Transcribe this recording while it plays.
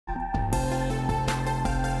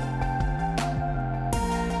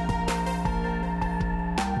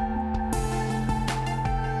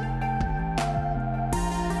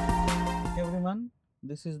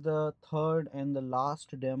This is the third and the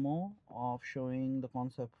last demo of showing the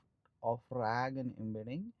concept of RAG and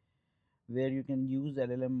embedding, where you can use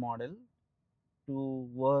LLM model to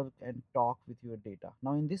work and talk with your data.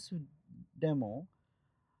 Now in this demo,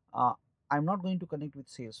 uh, I'm not going to connect with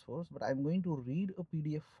Salesforce, but I'm going to read a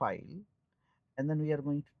PDF file, and then we are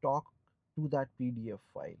going to talk to that PDF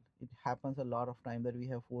file. It happens a lot of time that we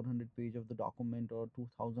have 400 page of the document or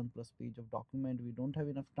 2000 plus page of document. We don't have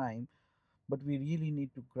enough time, but we really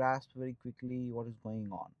need to grasp very quickly what is going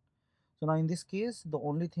on. So now in this case, the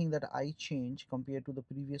only thing that I change compared to the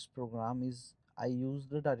previous program is I use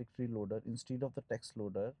the directory loader instead of the text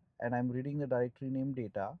loader, and I'm reading the directory name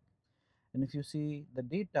data. And if you see the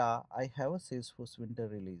data, I have a Salesforce winter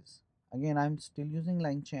release. Again, I'm still using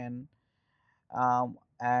LangChain,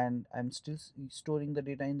 and I'm still storing the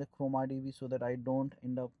data in the ChromaDB so that I don't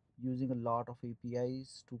end up using a lot of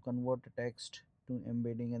APIs to convert the text to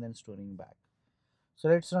embedding and then storing back. So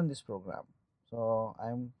let's run this program. So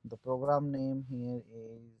I'm the program name here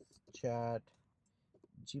is chat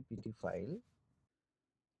GPT file.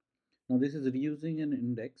 Now this is reusing an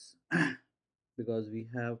index because we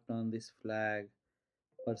have turned this flag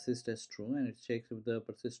persist as true, and it checks if the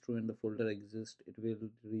persist true and the folder exists, it will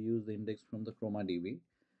reuse the index from the ChromaDB.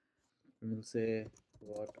 We will say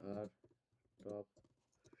what are top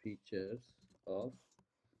features of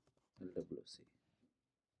LWC.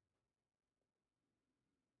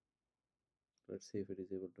 Let's see if it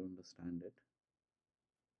is able to understand it.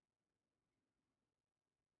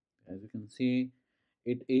 As you can see,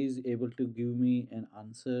 it is able to give me an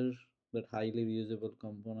answer, that highly reusable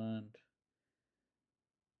component,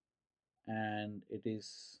 and it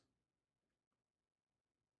is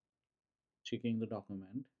checking the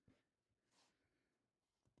document.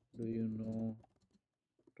 Do you know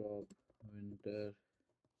top winter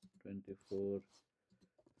 24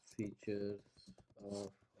 features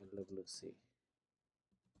of LWC?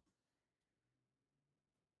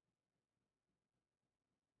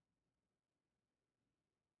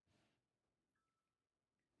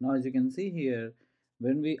 Now as you can see here,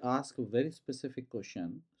 when we ask a very specific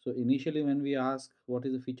question, so initially when we ask what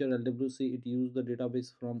is the feature LWC, it used the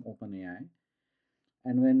database from OpenAI.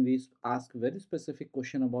 And when we ask very specific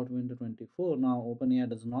question about Windows 24, now OpenAI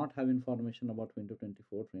does not have information about Windows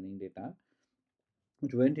 24 training data.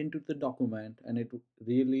 It went into the document and it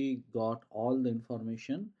really got all the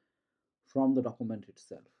information from the document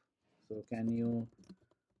itself. So can you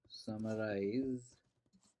summarize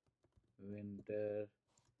Winter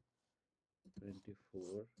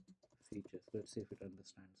 24 features? Let's see if it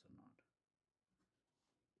understands or not.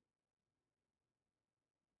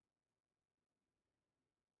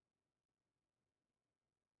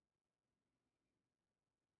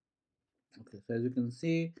 Okay, so as you can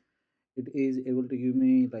see, it is able to give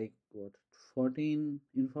me like what 14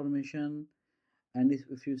 information, and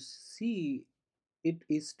if you see, it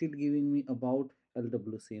is still giving me about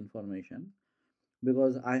LWC information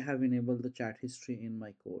because I have enabled the chat history in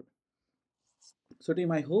my code. So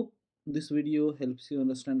team, I hope this video helps you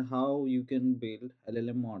understand how you can build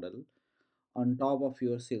LLM model on top of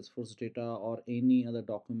your Salesforce data or any other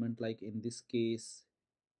document, like in this case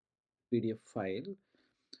PDF file.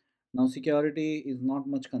 Now security is not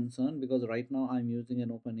much concern because right now I'm using an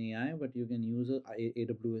OpenAI, but you can use a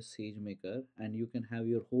AWS SageMaker, and you can have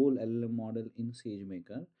your whole LLM model in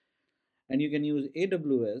SageMaker, and you can use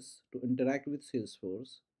AWS to interact with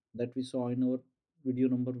Salesforce that we saw in our video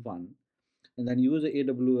number 1, and then use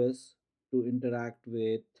AWS to interact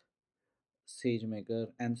with SageMaker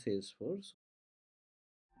and Salesforce.